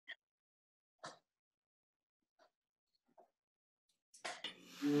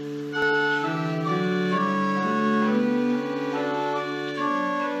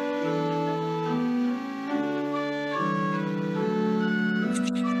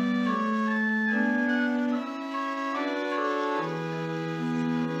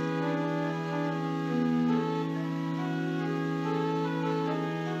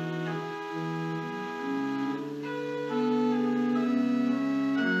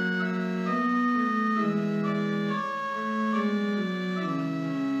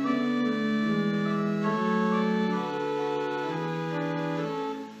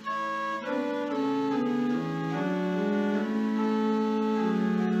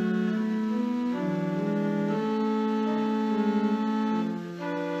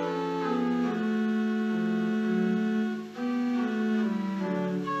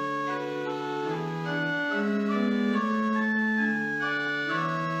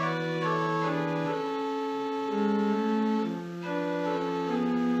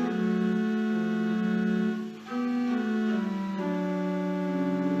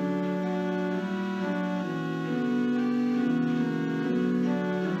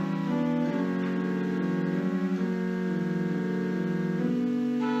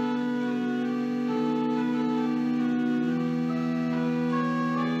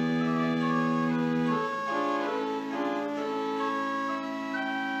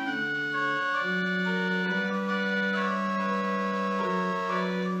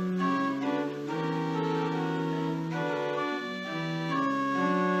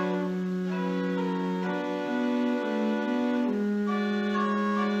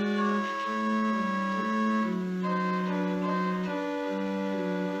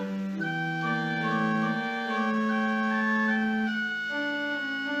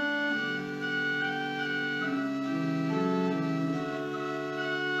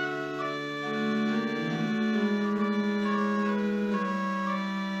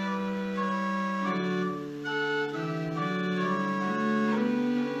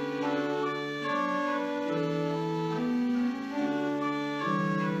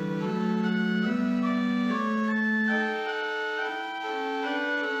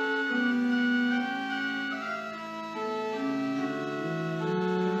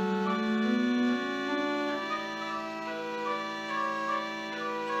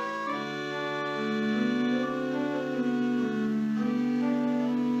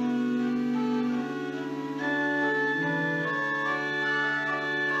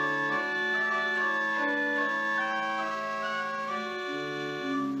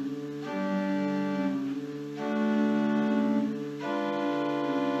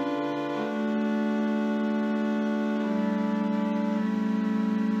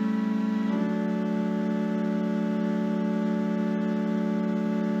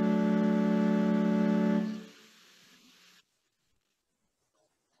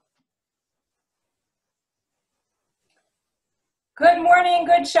Good morning,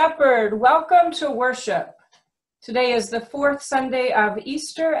 Good Shepherd. Welcome to worship. Today is the fourth Sunday of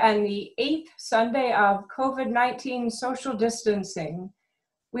Easter and the 8th Sunday of COVID-19 social distancing.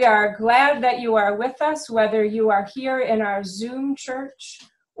 We are glad that you are with us, whether you are here in our Zoom church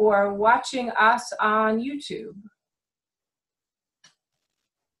or watching us on YouTube.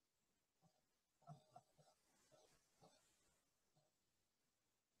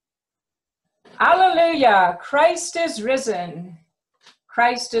 Alleluia, Christ is risen.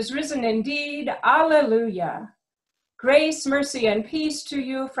 Christ is risen indeed, alleluia. Grace, mercy, and peace to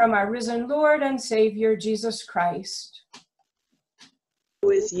you from our risen Lord and Savior, Jesus Christ.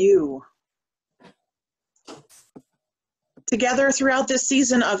 With you. Together throughout this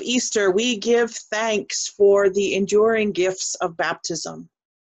season of Easter, we give thanks for the enduring gifts of baptism.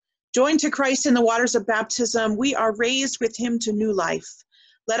 Joined to Christ in the waters of baptism, we are raised with him to new life.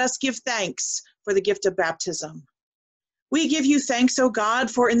 Let us give thanks for the gift of baptism. We give you thanks, O God,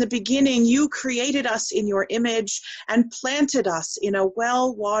 for in the beginning you created us in your image and planted us in a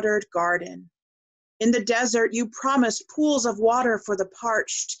well-watered garden. In the desert, you promised pools of water for the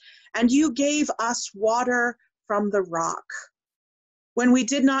parched, and you gave us water from the rock. When we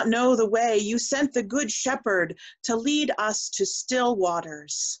did not know the way, you sent the Good Shepherd to lead us to still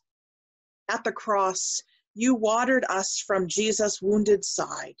waters. At the cross, you watered us from Jesus' wounded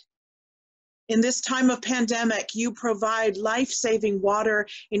side. In this time of pandemic, you provide life-saving water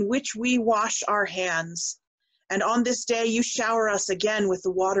in which we wash our hands. And on this day, you shower us again with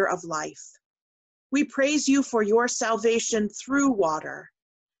the water of life. We praise you for your salvation through water.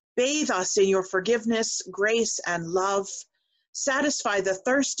 Bathe us in your forgiveness, grace, and love. Satisfy the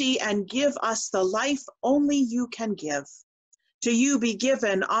thirsty and give us the life only you can give. To you be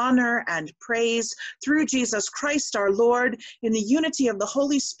given honor and praise through Jesus Christ our Lord, in the unity of the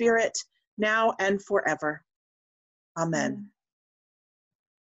Holy Spirit, now and forever. Amen.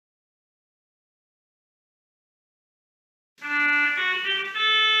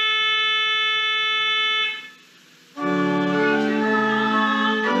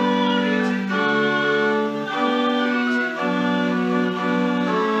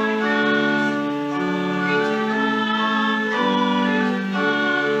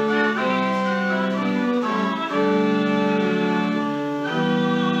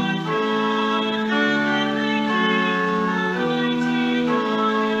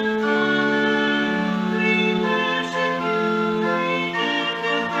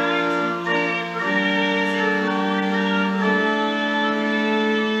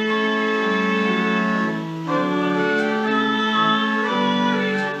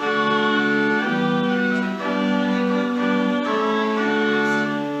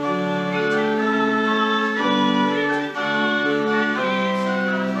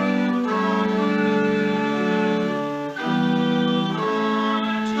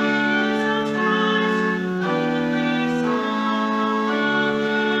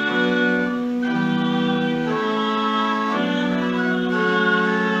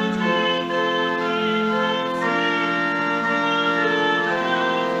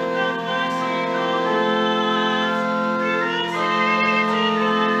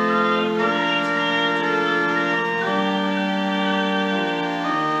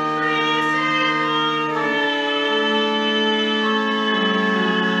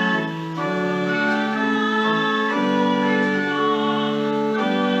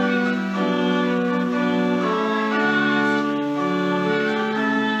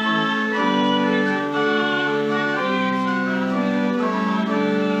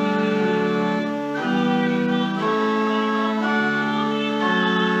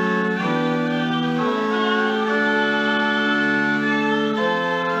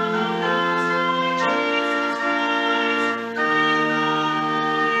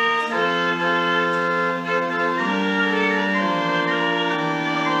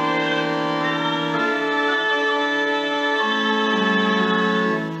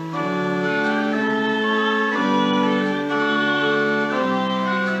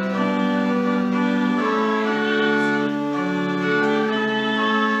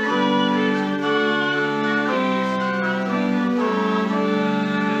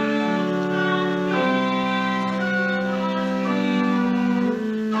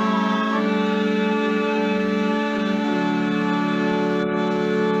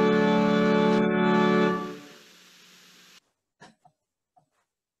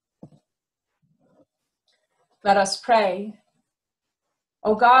 Let us pray.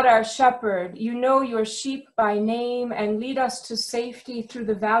 O God, our shepherd, you know your sheep by name and lead us to safety through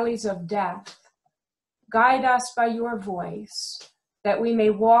the valleys of death. Guide us by your voice. that we may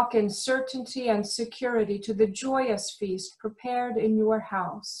walk in certainty and security to the joyous feast prepared in your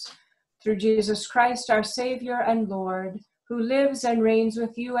house. Through Jesus Christ, our Savior and Lord, who lives and reigns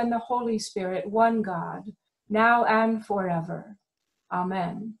with you and the Holy Spirit, one God, now and forever.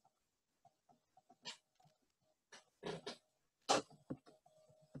 Amen.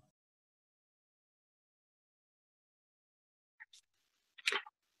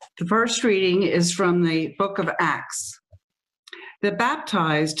 The first reading is from the book of Acts. The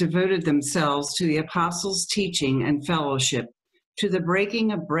baptized devoted themselves to the apostles' teaching and fellowship, to the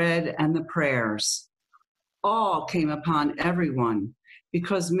breaking of bread and the prayers. Awe came upon everyone,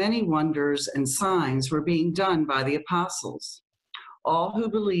 because many wonders and signs were being done by the apostles. All who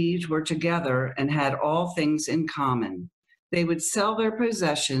believed were together and had all things in common. They would sell their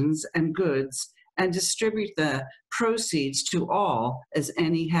possessions and goods and distribute the proceeds to all as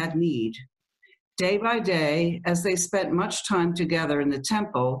any had need. Day by day, as they spent much time together in the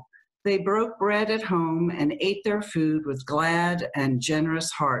temple, they broke bread at home and ate their food with glad and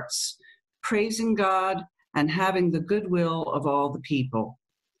generous hearts, praising God and having the goodwill of all the people.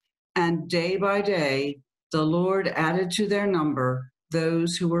 And day by day, the Lord added to their number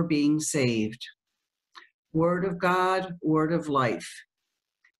those who were being saved. Word of God, word of life.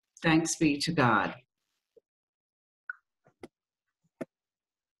 Thanks be to God.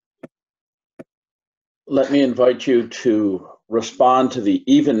 Let me invite you to respond to the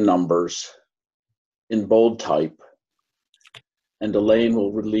even numbers in bold type, and Elaine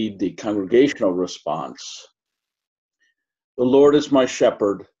will lead the congregational response. The Lord is my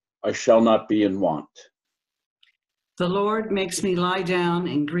shepherd, I shall not be in want. The Lord makes me lie down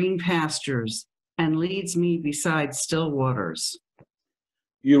in green pastures and leads me beside still waters.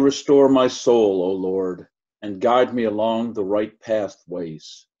 You restore my soul, O Lord, and guide me along the right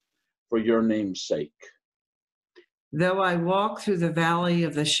pathways for your name's sake. Though I walk through the valley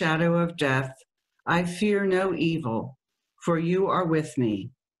of the shadow of death, I fear no evil, for you are with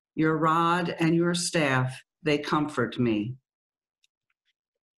me. Your rod and your staff, they comfort me.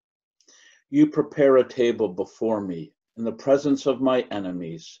 You prepare a table before me in the presence of my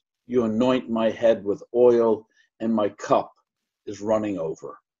enemies. You anoint my head with oil, and my cup is running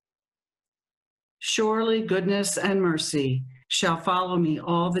over. Surely goodness and mercy shall follow me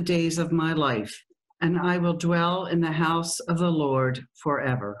all the days of my life, and I will dwell in the house of the Lord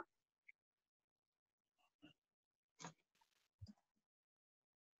forever.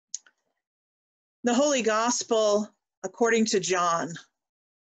 The Holy Gospel according to John.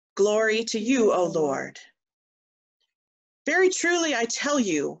 Glory to you, O Lord. Very truly I tell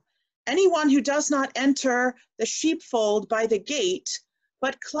you, anyone who does not enter the sheepfold by the gate,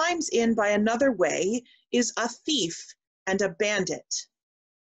 but climbs in by another way, is a thief and a bandit.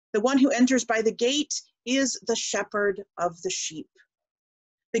 The one who enters by the gate is the shepherd of the sheep.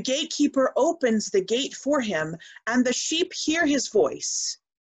 The gatekeeper opens the gate for him, and the sheep hear his voice.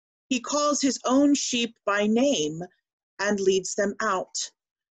 He calls his own sheep by name and leads them out.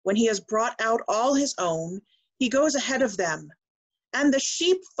 When he has brought out all his own, he goes ahead of them, and the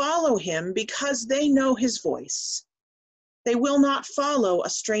sheep follow him because they know his voice. They will not follow a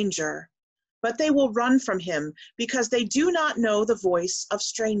stranger, but they will run from him because they do not know the voice of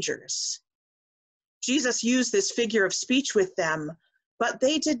strangers. Jesus used this figure of speech with them, but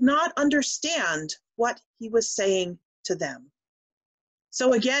they did not understand what he was saying to them.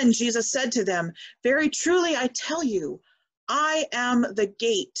 So again, Jesus said to them, very truly I tell you, I am the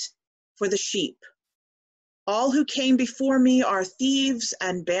gate for the sheep. All who came before me are thieves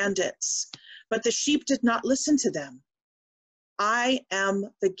and bandits, but the sheep did not listen to them. I am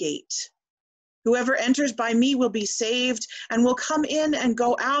the gate. Whoever enters by me will be saved and will come in and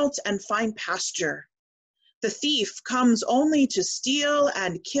go out and find pasture. The thief comes only to steal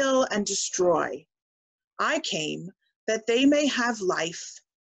and kill and destroy. I came that they may have life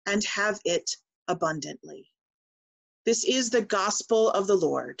and have it abundantly. This is the gospel of the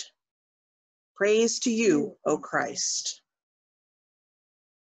Lord. Praise to you, O Christ.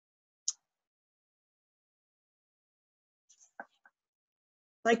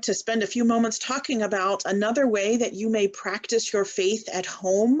 I'd like to spend a few moments talking about another way that you may practice your faith at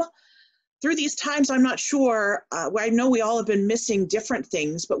home. Through these times, I'm not sure, I know we all have been missing different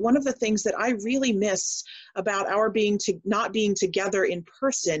things, but one of the things that I really miss about our not being together in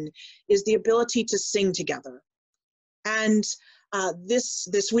person is the ability to sing together. And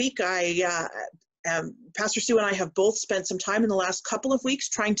this week, Pastor Sue and I have both spent some time in the last couple of weeks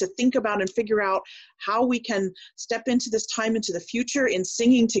trying to think about and figure out how we can step into this time into the future in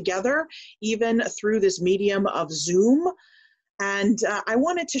singing together, even through this medium of Zoom. And I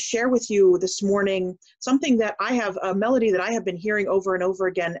wanted to share with you this morning something that a melody that I have been hearing over and over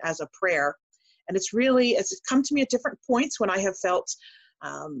again as a prayer. And it's come to me at different points when I have felt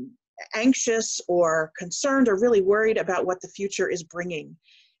anxious or concerned or really worried about what the future is bringing.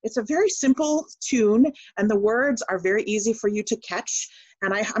 It's a very simple tune, and the words are very easy for you to catch.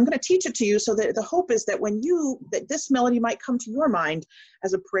 And I'm going to teach it to you so that the hope is that that this melody might come to your mind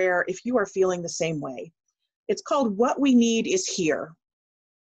as a prayer if you are feeling the same way. It's called What We Need Is Here.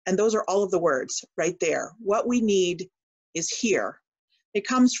 And those are all of the words right there. What we need is here. It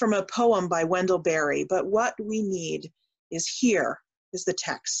comes from a poem by Wendell Berry, but what we need is here is the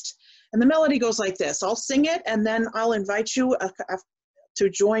text. And the melody goes like this. I'll sing it, and then I'll invite you to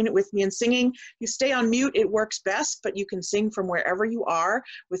join with me in singing. You stay on mute, it works best, but you can sing from wherever you are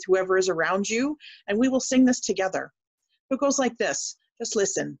with whoever is around you, and we will sing this together. It goes like this. Just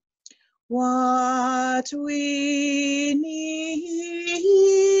listen. What we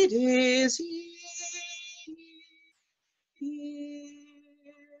need is here.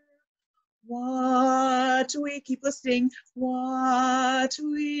 What we keep listening. What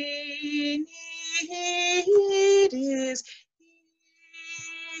we need is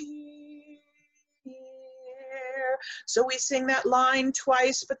here. So we sing that line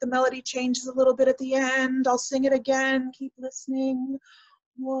twice, but the melody changes a little bit at the end. I'll sing it again. Keep listening.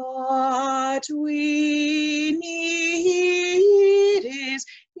 What we need is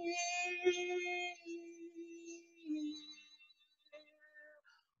here.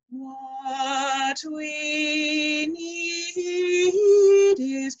 What we need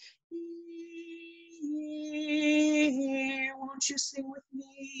is here. Won't you sing with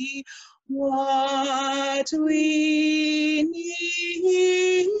me? What we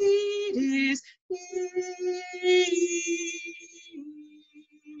need is here.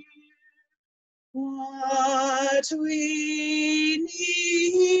 What we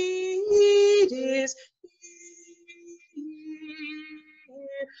need is here.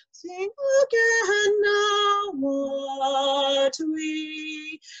 Sing again now. What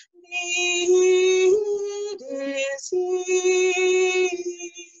we need is here.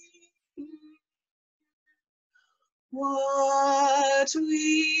 What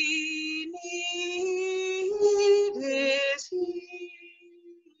we need is here.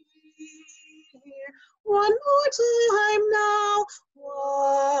 One more time now.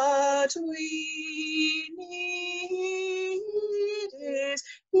 What we need is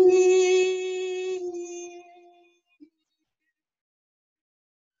here.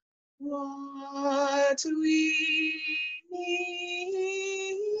 What we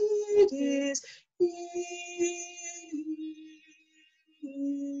need is here.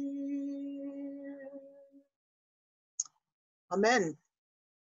 Amen.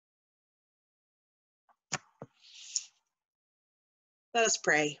 Let us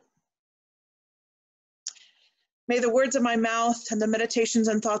pray. May the words of my mouth and the meditations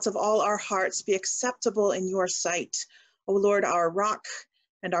and thoughts of all our hearts be acceptable in your sight, O Lord, our rock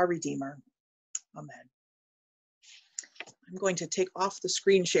and our Redeemer. Amen. I'm going to take off the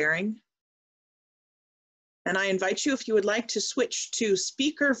screen sharing. And I invite you, if you would like to switch to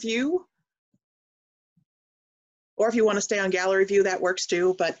speaker view, or if you want to stay on gallery view, that works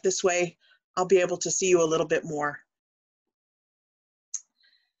too, but this way I'll be able to see you a little bit more.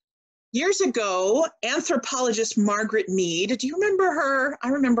 Years ago, anthropologist Margaret Mead, do you remember her? I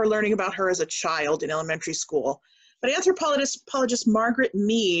remember learning about her as a child in elementary school. But anthropologist Margaret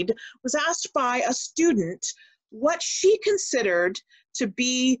Mead was asked by a student what she considered to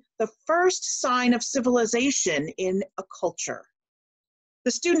be the first sign of civilization in a culture.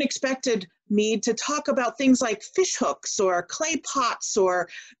 The student expected Mead to talk about things like fish hooks or clay pots or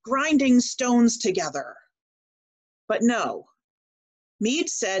grinding stones together. But no. Mead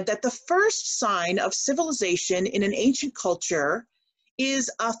said that the first sign of civilization in an ancient culture is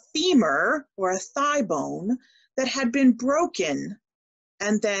a femur or a thigh bone that had been broken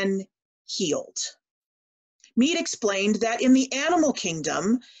and then healed. Mead explained that in the animal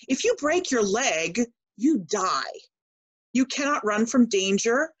kingdom, if you break your leg, you die. You cannot run from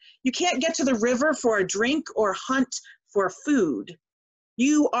danger. You can't get to the river for a drink or hunt for food.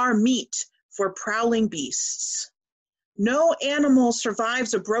 You are meat for prowling beasts. No animal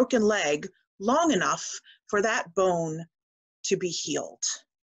survives a broken leg long enough for that bone to be healed.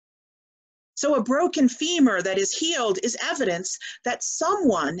 So a broken femur that is healed is evidence that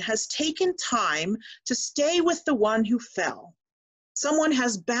someone has taken time to stay with the one who fell. Someone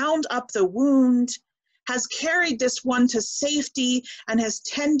has bound up the wound, has carried this one to safety, and has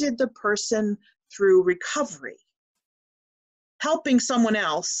tended the person through recovery. Helping someone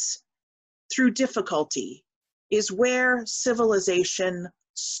else through difficulty is where civilization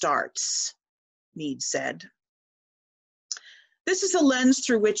starts, Mead said. This is the lens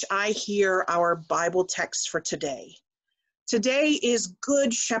through which I hear our Bible text for today. Today is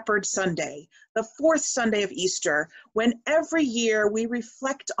Good Shepherd Sunday, the fourth Sunday of Easter, when every year we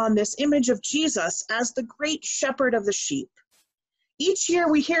reflect on this image of Jesus as the great shepherd of the sheep. Each year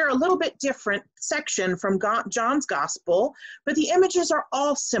we hear a little bit different section from John's Gospel, but the images are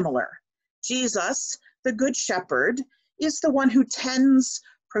all similar. Jesus, the Good Shepherd, is the one who tends,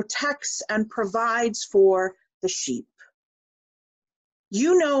 protects, and provides for the sheep.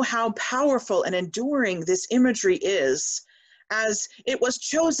 You know how powerful and enduring this imagery is, as it was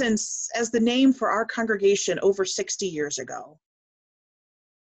chosen as the name for our congregation over 60 years ago.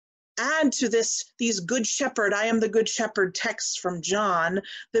 Add to these Good Shepherd, I am the Good Shepherd texts from John,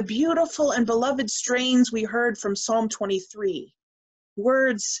 the beautiful and beloved strains we heard from Psalm 23,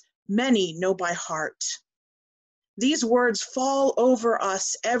 words many know by heart. These words fall over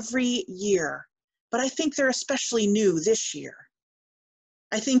us every year, but I think they're especially new this year.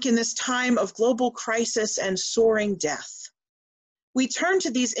 I think in this time of global crisis and soaring death, we turn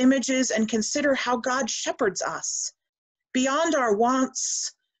to these images and consider how God shepherds us, beyond our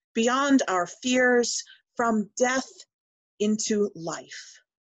wants, beyond our fears, from death into life,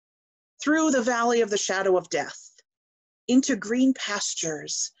 through the valley of the shadow of death, into green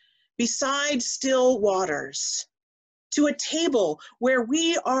pastures, beside still waters, to a table where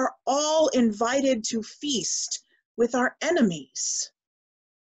we are all invited to feast with our enemies.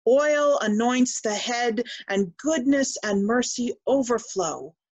 Oil anoints the head, and goodness and mercy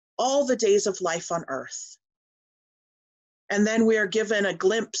overflow all the days of life on earth. And then we are given a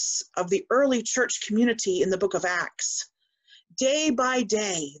glimpse of the early church community in the book of Acts. Day by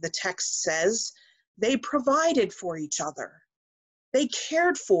day, the text says, they provided for each other. They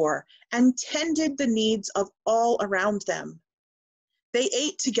cared for and tended the needs of all around them. They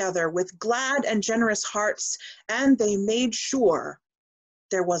ate together with glad and generous hearts, and they made sure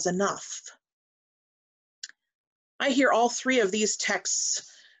there was enough. I hear all three of these texts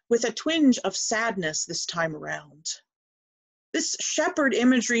with a twinge of sadness this time around. This shepherd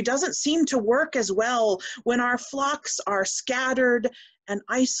imagery doesn't seem to work as well when our flocks are scattered and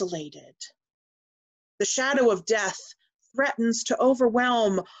isolated. The shadow of death threatens to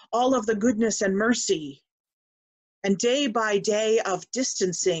overwhelm all of the goodness and mercy. And day by day of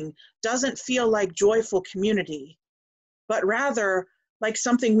distancing doesn't feel like joyful community, but rather like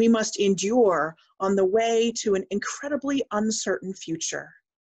something we must endure on the way to an incredibly uncertain future.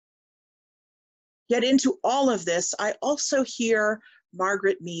 Yet into all of this, I also hear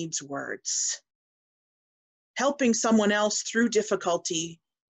Margaret Mead's words. Helping someone else through difficulty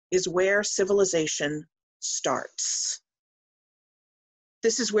is where civilization starts.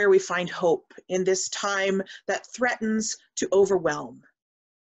 This is where we find hope in this time that threatens to overwhelm.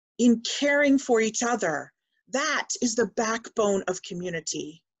 In caring for each other, that is the backbone of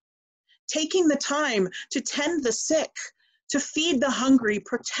community. Taking the time to tend the sick, to feed the hungry,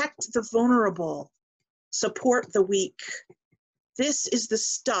 protect the vulnerable, support the weak. This is the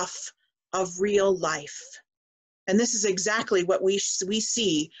stuff of real life. And this is exactly what we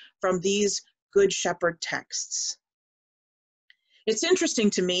see from these Good Shepherd texts. It's interesting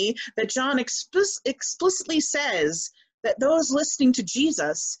to me that John explicitly says that those listening to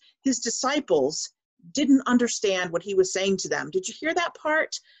Jesus, his disciples, didn't understand what he was saying to them. Did you hear that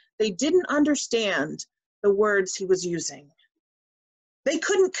part? They didn't understand the words he was using. They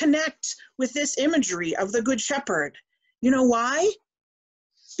couldn't connect with this imagery of the Good Shepherd. You know why?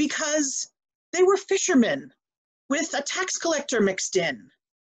 Because they were fishermen with a tax collector mixed in.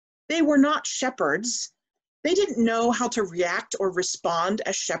 They were not shepherds. They didn't know how to react or respond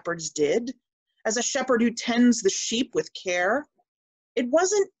as shepherds did, as a shepherd who tends the sheep with care. It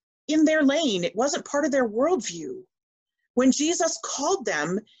wasn't in their lane. It wasn't part of their worldview. When Jesus called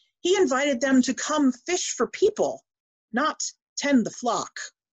them, he invited them to come fish for people, not tend the flock.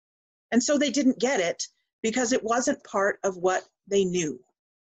 And so they didn't get it because it wasn't part of what they knew,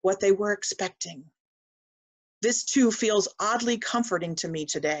 what they were expecting. This too feels oddly comforting to me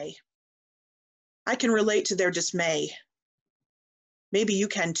today. I can relate to their dismay. Maybe you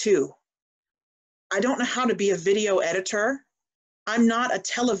can too. I don't know how to be a video editor. I'm not a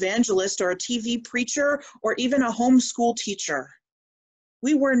televangelist or a TV preacher or even a homeschool teacher.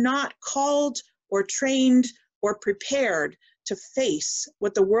 We were not called or trained or prepared to face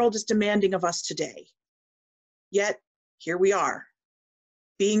what the world is demanding of us today. Yet, here we are,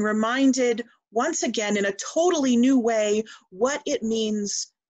 being reminded once again in a totally new way what it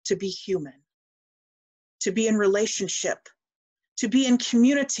means to be human, to be in relationship, to be in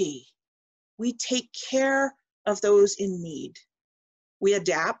community. We take care of those in need. We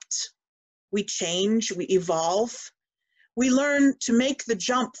adapt, we change, we evolve. We learn to make the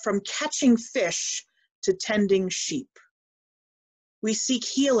jump from catching fish to tending sheep. We seek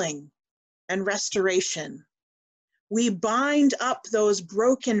healing and restoration. We bind up those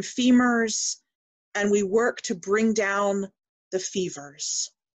broken femurs and we work to bring down the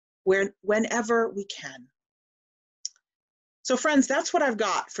fevers whenever we can. So friends, that's what I've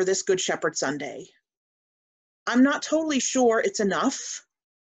got for this Good Shepherd Sunday. I'm not totally sure it's enough.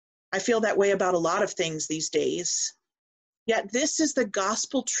 I feel that way about a lot of things these days. Yet this is the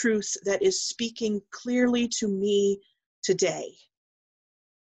gospel truth that is speaking clearly to me today.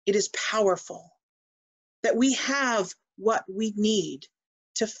 It is powerful that we have what we need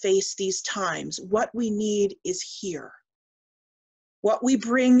to face these times. What we need is here. What we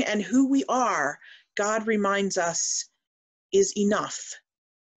bring and who we are, God reminds us, is enough,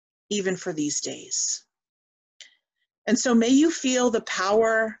 even for these days. And so may you feel the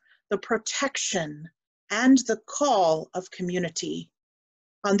power, the protection, and the call of community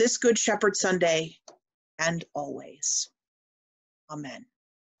on this Good Shepherd Sunday and always. Amen.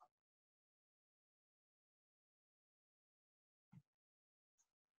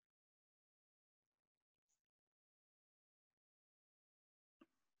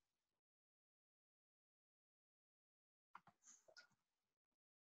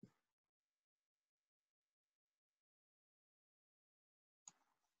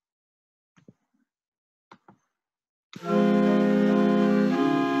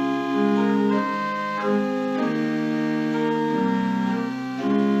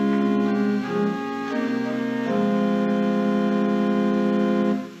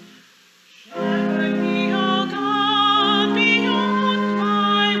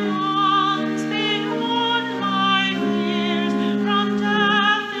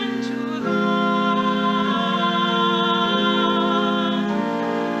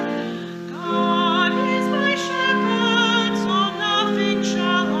 God is my shepherd.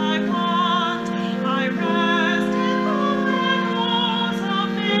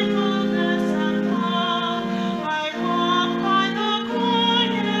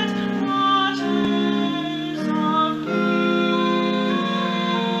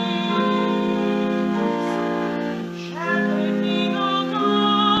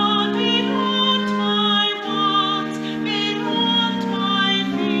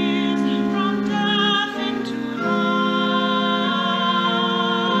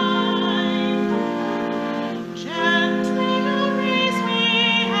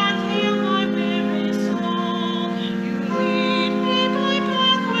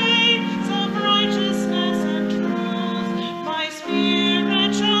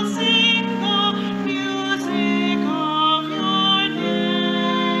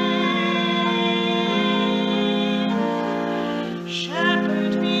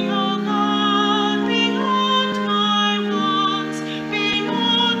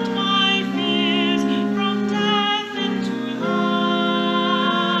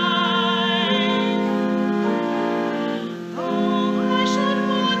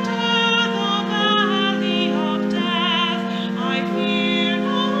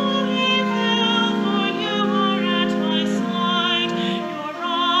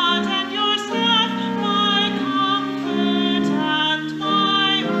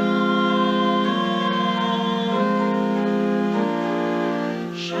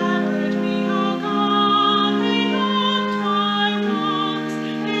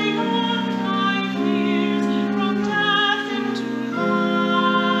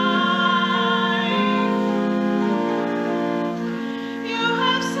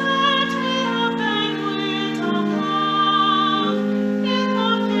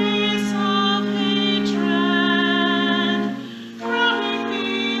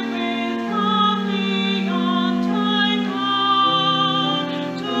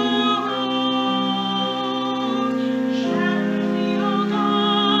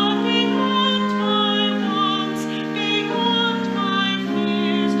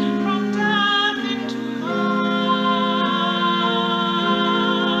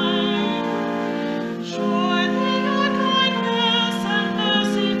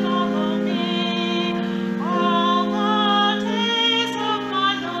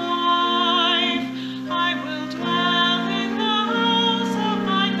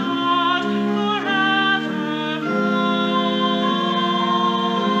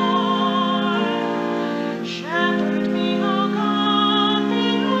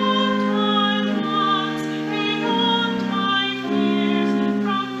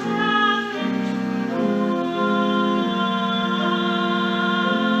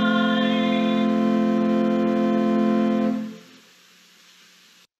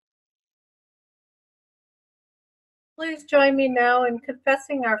 Please join me now in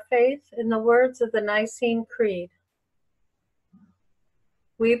confessing our faith in the words of the Nicene Creed.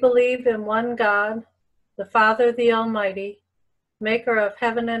 We believe in one God, the Father, the Almighty, maker of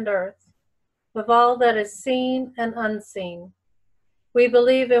heaven and earth, of all that is seen and unseen. We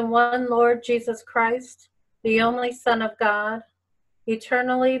believe in one Lord Jesus Christ, the only Son of God,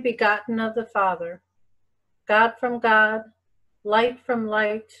 eternally begotten of the Father, God from God, light from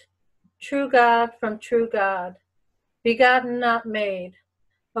light, true God from true God, begotten, not made,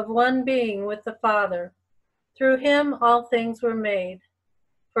 of one being with the Father. Through him all things were made.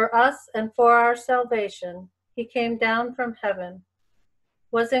 For us and for our salvation, he came down from heaven,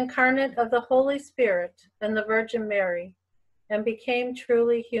 was incarnate of the Holy Spirit and the Virgin Mary, and became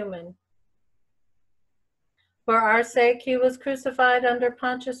truly human. For our sake he was crucified under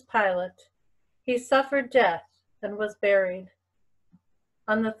Pontius Pilate. He suffered death and was buried.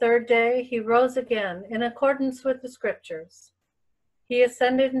 On the third day he rose again in accordance with the Scriptures. He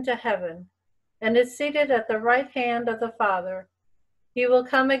ascended into heaven and is seated at the right hand of the Father. He will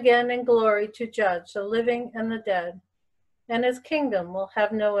come again in glory to judge the living and the dead, and his kingdom will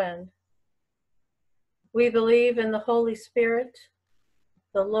have no end. We believe in the Holy Spirit,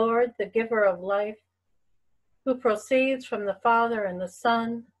 the Lord, the giver of life, who proceeds from the Father and the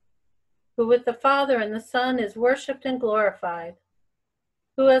Son, who with the Father and the Son is worshipped and glorified,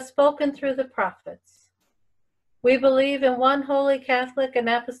 who has spoken through the prophets. We believe in one holy Catholic and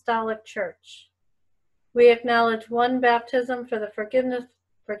Apostolic Church. We acknowledge one baptism for the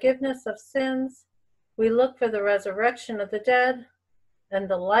forgiveness of sins. We look for the resurrection of the dead and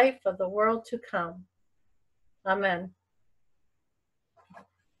the life of the world to come. Amen.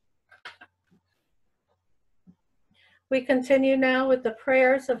 We continue now with the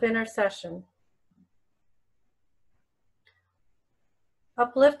prayers of intercession.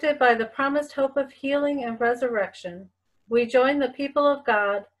 Uplifted by the promised hope of healing and resurrection, we join the people of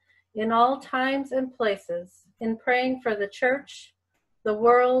God in all times and places in praying for the Church, the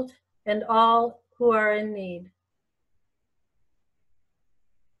world, and all who are in need.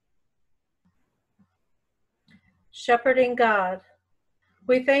 Shepherding God,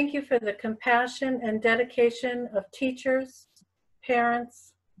 we thank you for the compassion and dedication of teachers,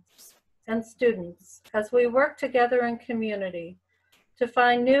 parents, and students as we work together in community to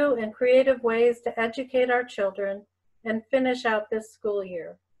find new and creative ways to educate our children and finish out this school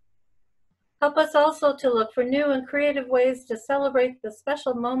year. Help us also to look for new and creative ways to celebrate the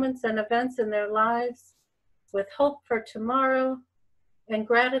special moments and events in their lives with hope for tomorrow and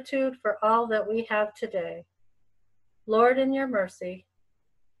gratitude for all that we have today. Lord, in your mercy,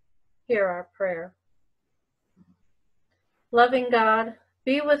 hear our prayer. Loving God,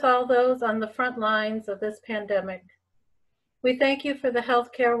 be with all those on the front lines of this pandemic. We thank you for the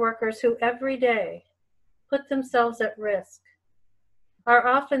healthcare workers who every day put themselves at risk, are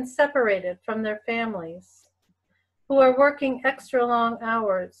often separated from their families, who are working extra long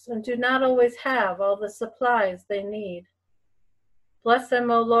hours and do not always have all the supplies they need. Bless them,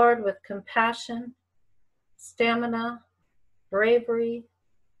 O Lord, with compassion, stamina, bravery,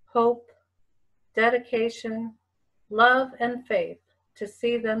 hope, dedication, love, and faith to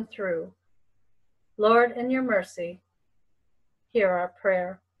see them through. Lord, in your mercy, hear our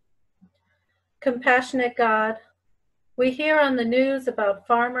prayer. Compassionate God, we hear on the news about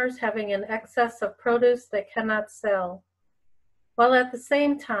farmers having an excess of produce they cannot sell, while at the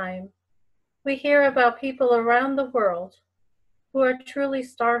same time, we hear about people around the world who are truly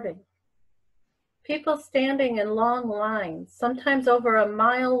starving. People standing in long lines, sometimes over a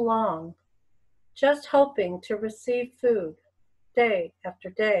mile long, just hoping to receive food day after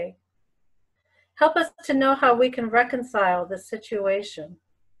day. Help us to know how we can reconcile this situation,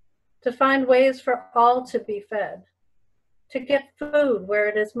 to find ways for all to be fed, to get food where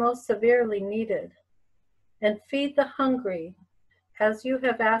it is most severely needed, and feed the hungry as you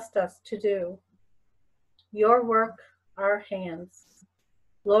have asked us to do. Your work, our hands.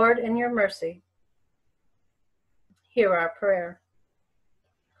 Lord, in your mercy, hear our prayer.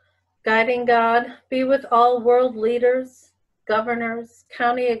 Guiding God, be with all world leaders, governors,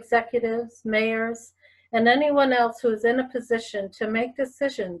 county executives, mayors, and anyone else who is in a position to make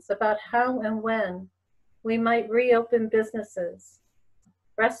decisions about how and when we might reopen businesses,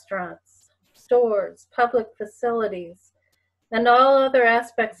 restaurants, stores, public facilities, and all other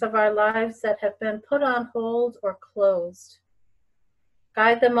aspects of our lives that have been put on hold or closed.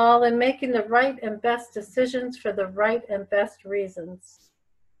 Guide them all in making the right and best decisions for the right and best reasons.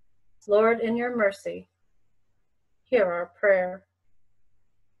 Lord, in your mercy, hear our prayer.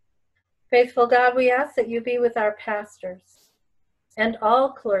 Faithful God, we ask that you be with our pastors and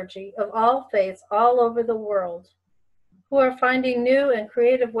all clergy of all faiths all over the world, who are finding new and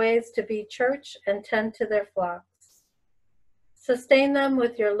creative ways to be church and tend to their flocks. Sustain them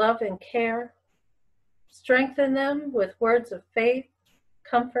with your love and care. Strengthen them with words of faith,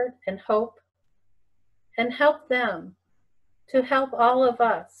 comfort, and hope. And help them to help all of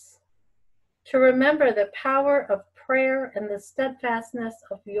us to remember the power of prayer and the steadfastness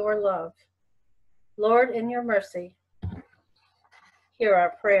of your love. Lord, in your mercy, hear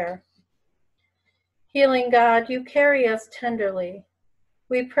our prayer. Healing God, you carry us tenderly.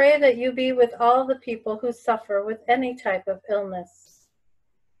 We pray that you be with all the people who suffer with any type of illness.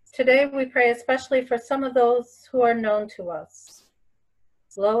 Today we pray especially for some of those who are known to us.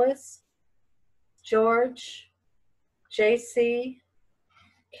 Lois, George, JC,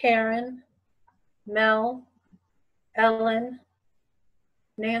 Karen, Mel, Ellen,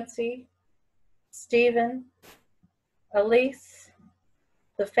 Nancy, Stephen, Elise,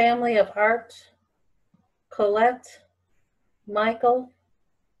 the family of Art, Colette, Michael,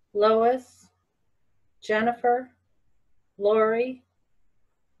 Lois, Jennifer, Lori,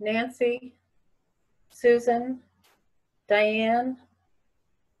 Nancy, Susan, Diane,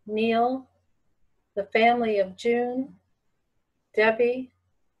 Neil, the family of June, Debbie,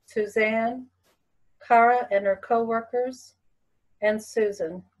 Suzanne, Cara and her co-workers, and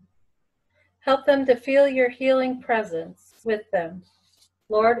Susan. Help them to feel your healing presence with them.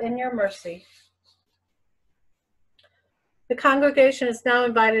 Lord, in your mercy. The congregation is now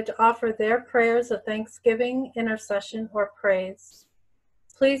invited to offer their prayers of thanksgiving, intercession, or praise.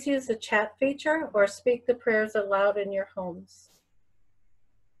 Please use the chat feature or speak the prayers aloud in your homes.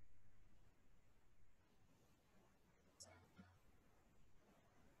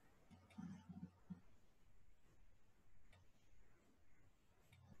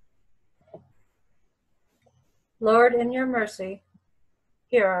 Lord, in your mercy,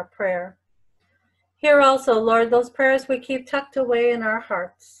 hear our prayer. Hear also, Lord, those prayers we keep tucked away in our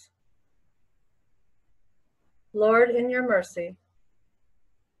hearts. Lord, in your mercy,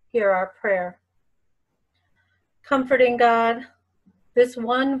 hear our prayer. Comforting God, this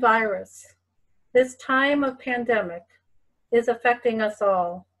one virus, this time of pandemic is affecting us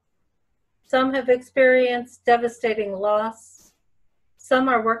all. Some have experienced devastating loss. Some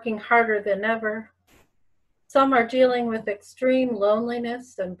are working harder than ever. Some are dealing with extreme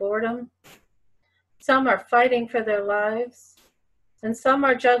loneliness and boredom. Some are fighting for their lives. And some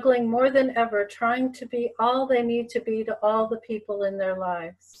are juggling more than ever, trying to be all they need to be to all the people in their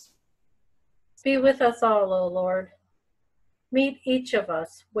lives. Be with us all, O Lord. Meet each of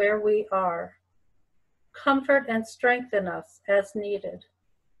us where we are. Comfort and strengthen us as needed.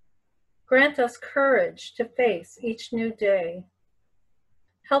 Grant us courage to face each new day.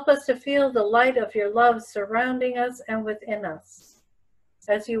 Help us to feel the light of your love surrounding us and within us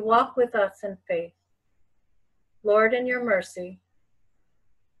as you walk with us in faith. Lord, in your mercy,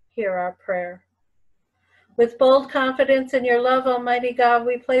 hear our prayer. With bold confidence in your love, Almighty God,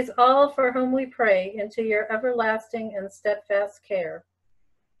 we place all for whom we pray into your everlasting and steadfast care.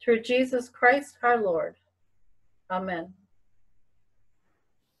 Through Jesus Christ our Lord. Amen.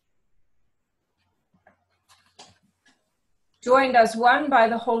 Joined as one by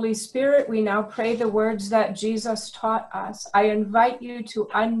the Holy Spirit, we now pray the words that Jesus taught us. I invite you to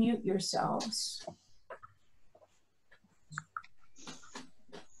unmute yourselves.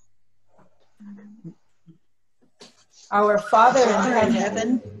 Our Father in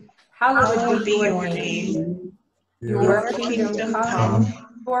heaven, hallowed be your name. Your kingdom come,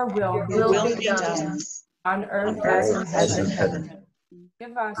 your will be done, on earth as in heaven.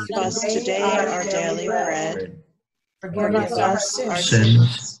 Give us today our daily bread. Forgive us our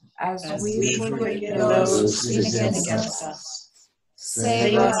sins, as we forgive those who sin against us.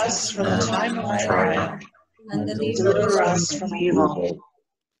 Save us from the time of trial, and deliver us from evil.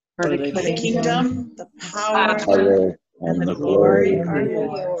 For the kingdom, the power, and the glory are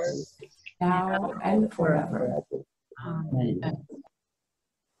yours, now and forever. Amen.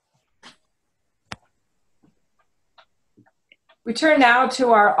 We turn now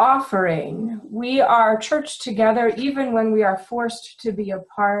to our offering. We are church together even when we are forced to be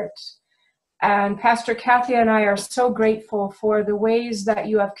apart. And Pastor Kathy and I are so grateful for the ways that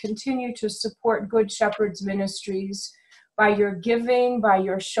you have continued to support Good Shepherd's Ministries by your giving, by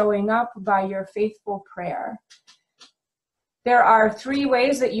your showing up, by your faithful prayer. There are 3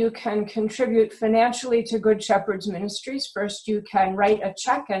 ways that you can contribute financially to Good Shepherd's Ministries. First, you can write a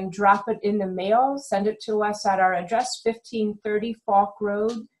check and drop it in the mail. Send it to us at our address, 1530 Falk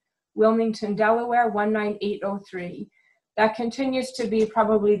Road, Wilmington, Delaware, 19803. That continues to be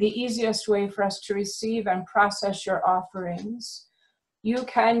probably the easiest way for us to receive and process your offerings. You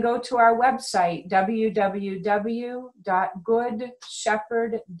can go to our website,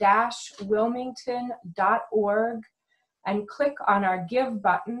 www.goodshepherd-wilmington.org, and click on our Give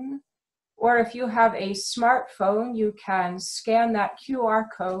button. Or if you have a smartphone, you can scan that QR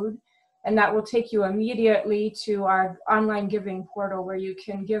code, and that will take you immediately to our online giving portal where you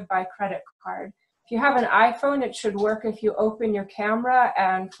can give by credit card. If you have an iPhone, it should work if you open your camera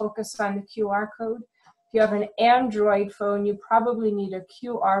and focus on the QR code. If you have an Android phone, you probably need a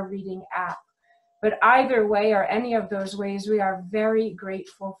QR reading app. But either way, or any of those ways, we are very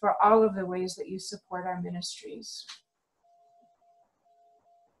grateful for all of the ways that you support our ministries.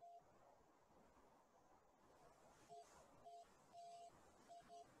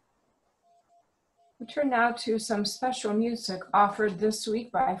 We turn now to some special music offered this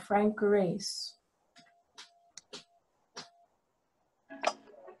week by Frank Grace.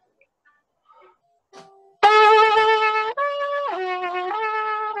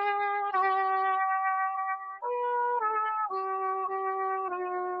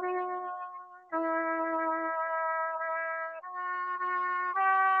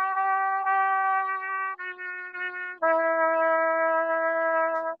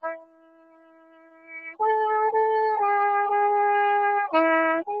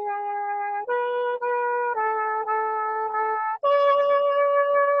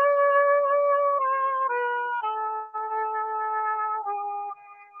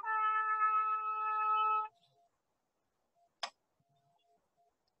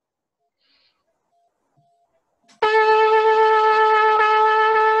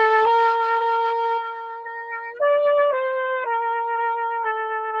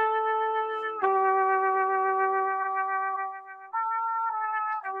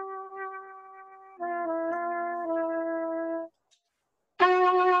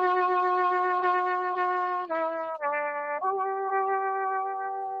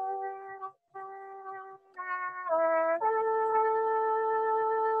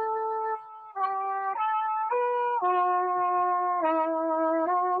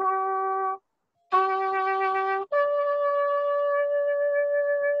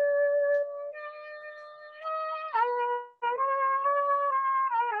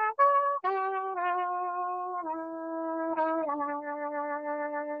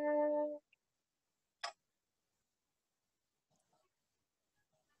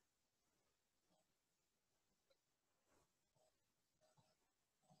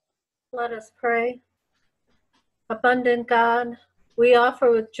 Let us pray. Abundant God, we offer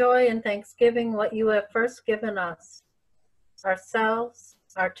with joy and thanksgiving what you have first given us, ourselves,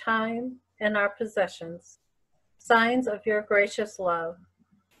 our time, and our possessions, signs of your gracious love.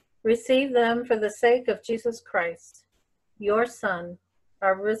 Receive them for the sake of Jesus Christ, your Son,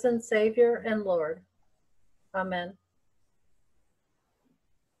 our risen Savior and Lord. Amen.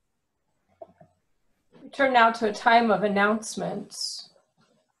 We turn now to a time of announcements.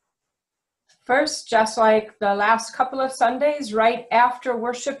 First, just like the last couple of Sundays, right after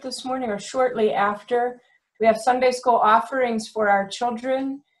worship this morning or shortly after, we have Sunday school offerings for our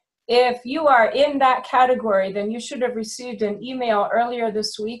children. If you are in that category, then you should have received an email earlier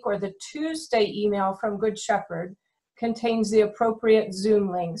this week, or the Tuesday email from Good Shepherd contains the appropriate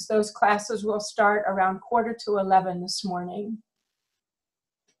Zoom links. Those classes will start around 10:45 this morning.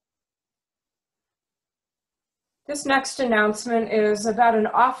 This next announcement is about an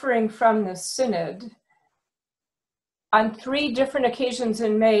offering from the Synod. On 3 different occasions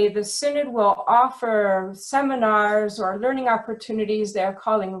in May, the Synod will offer seminars or learning opportunities they're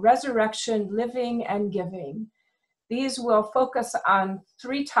calling Resurrection, Living, and Giving. These will focus on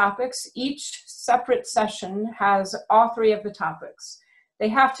 3 topics. Each separate session has all 3 of the topics. They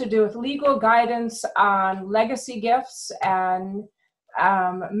have to do with legal guidance on legacy gifts and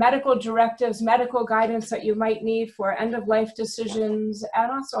medical directives, medical guidance that you might need for end-of-life decisions, and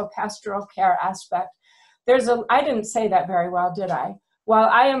also a pastoral care aspect. I didn't say that very well, did I? While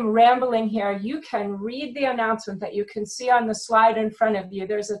I am rambling here, you can read the announcement that you can see on the slide in front of you.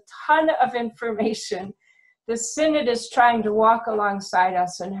 There's a ton of information. The Synod is trying to walk alongside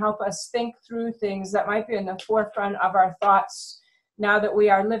us and help us think through things that might be in the forefront of our thoughts now that we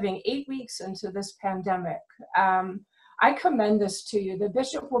are living 8 weeks into this pandemic. I commend this to you. The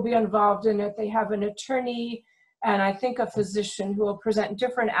bishop will be involved in it. They have an attorney and I think a physician who will present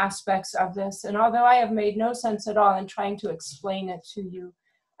different aspects of this. And although I have made no sense at all in trying to explain it to you,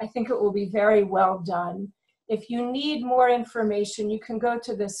 I think it will be very well done. If you need more information, you can go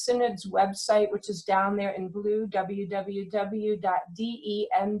to the Synod's website, which is down there in blue,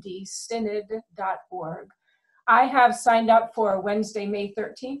 www.demdsynod.org. I have signed up for Wednesday, May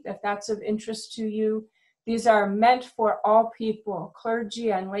 13th, if that's of interest to you. These are meant for all people,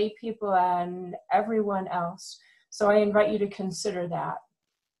 clergy and lay people and everyone else. So I invite you to consider that.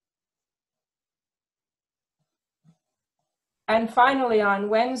 And finally, on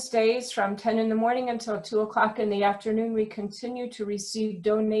Wednesdays from 10 in the morning until 2 o'clock in the afternoon, we continue to receive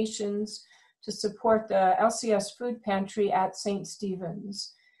donations to support the LCS Food Pantry at St.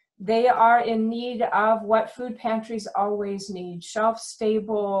 Stephen's. They are in need of what food pantries always need: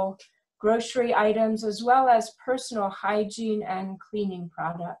 shelf-stable grocery items, as well as personal hygiene and cleaning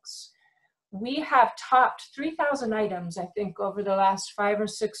products. We have topped 3,000 items, I think, over the last 5 or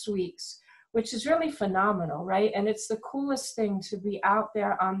 6 weeks, which is really phenomenal, right? And it's the coolest thing to be out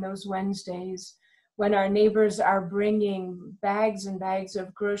there on those Wednesdays when our neighbors are bringing bags and bags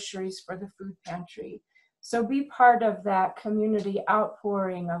of groceries for the food pantry. So be part of that community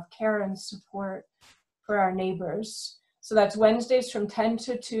outpouring of care and support for our neighbors. So that's Wednesdays from 10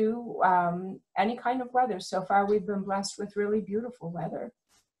 to 2, any kind of weather. So far, we've been blessed with really beautiful weather.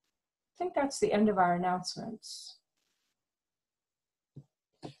 I think that's the end of our announcements.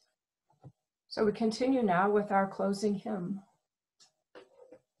 So we continue now with our closing hymn.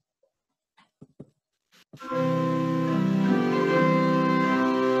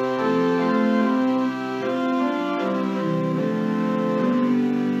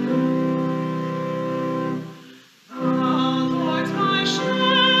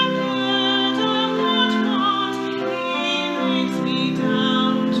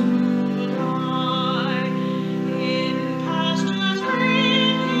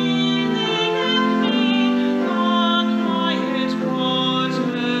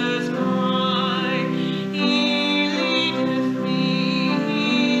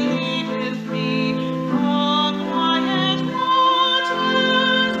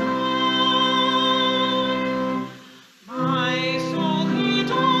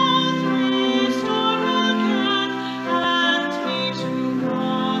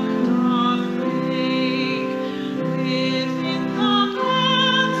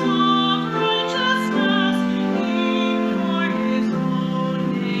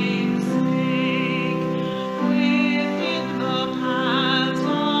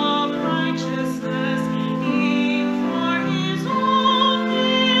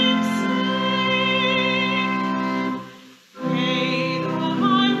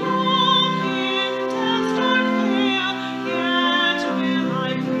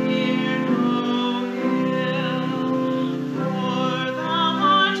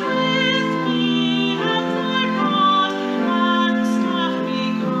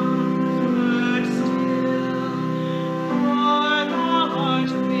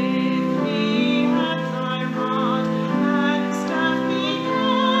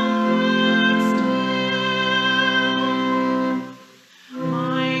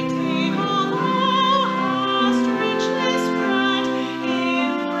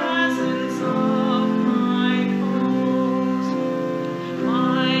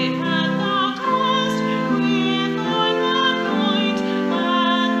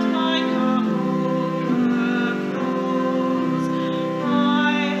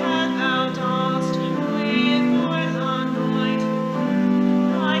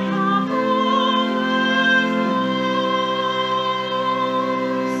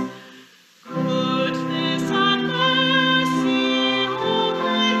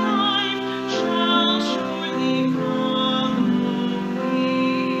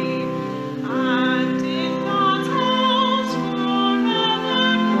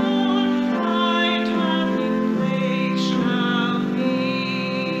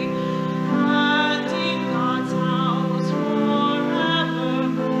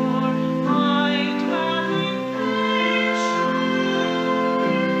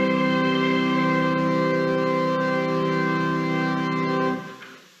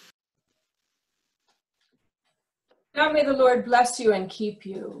 Now may the Lord bless you and keep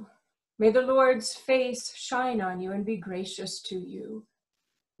you. May the Lord's face shine on you and be gracious to you.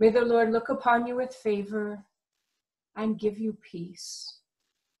 May the Lord look upon you with favor and give you peace.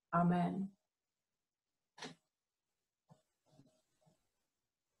 Amen.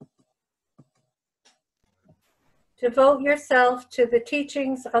 Devote yourself to the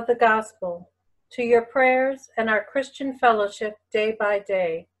teachings of the gospel, to your prayers and our Christian fellowship day by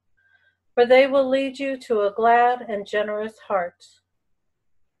day, for they will lead you to a glad and generous heart.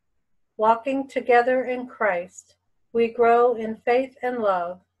 Walking together in Christ, we grow in faith and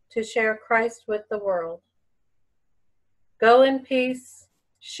love to share Christ with the world. Go in peace,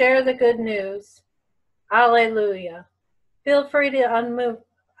 share the good news. Alleluia. Feel free to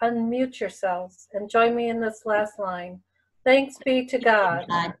unmute yourselves and join me in this last line. Thanks be to God.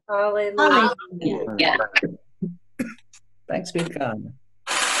 God. Hallelujah. Hallelujah. Thanks be to God.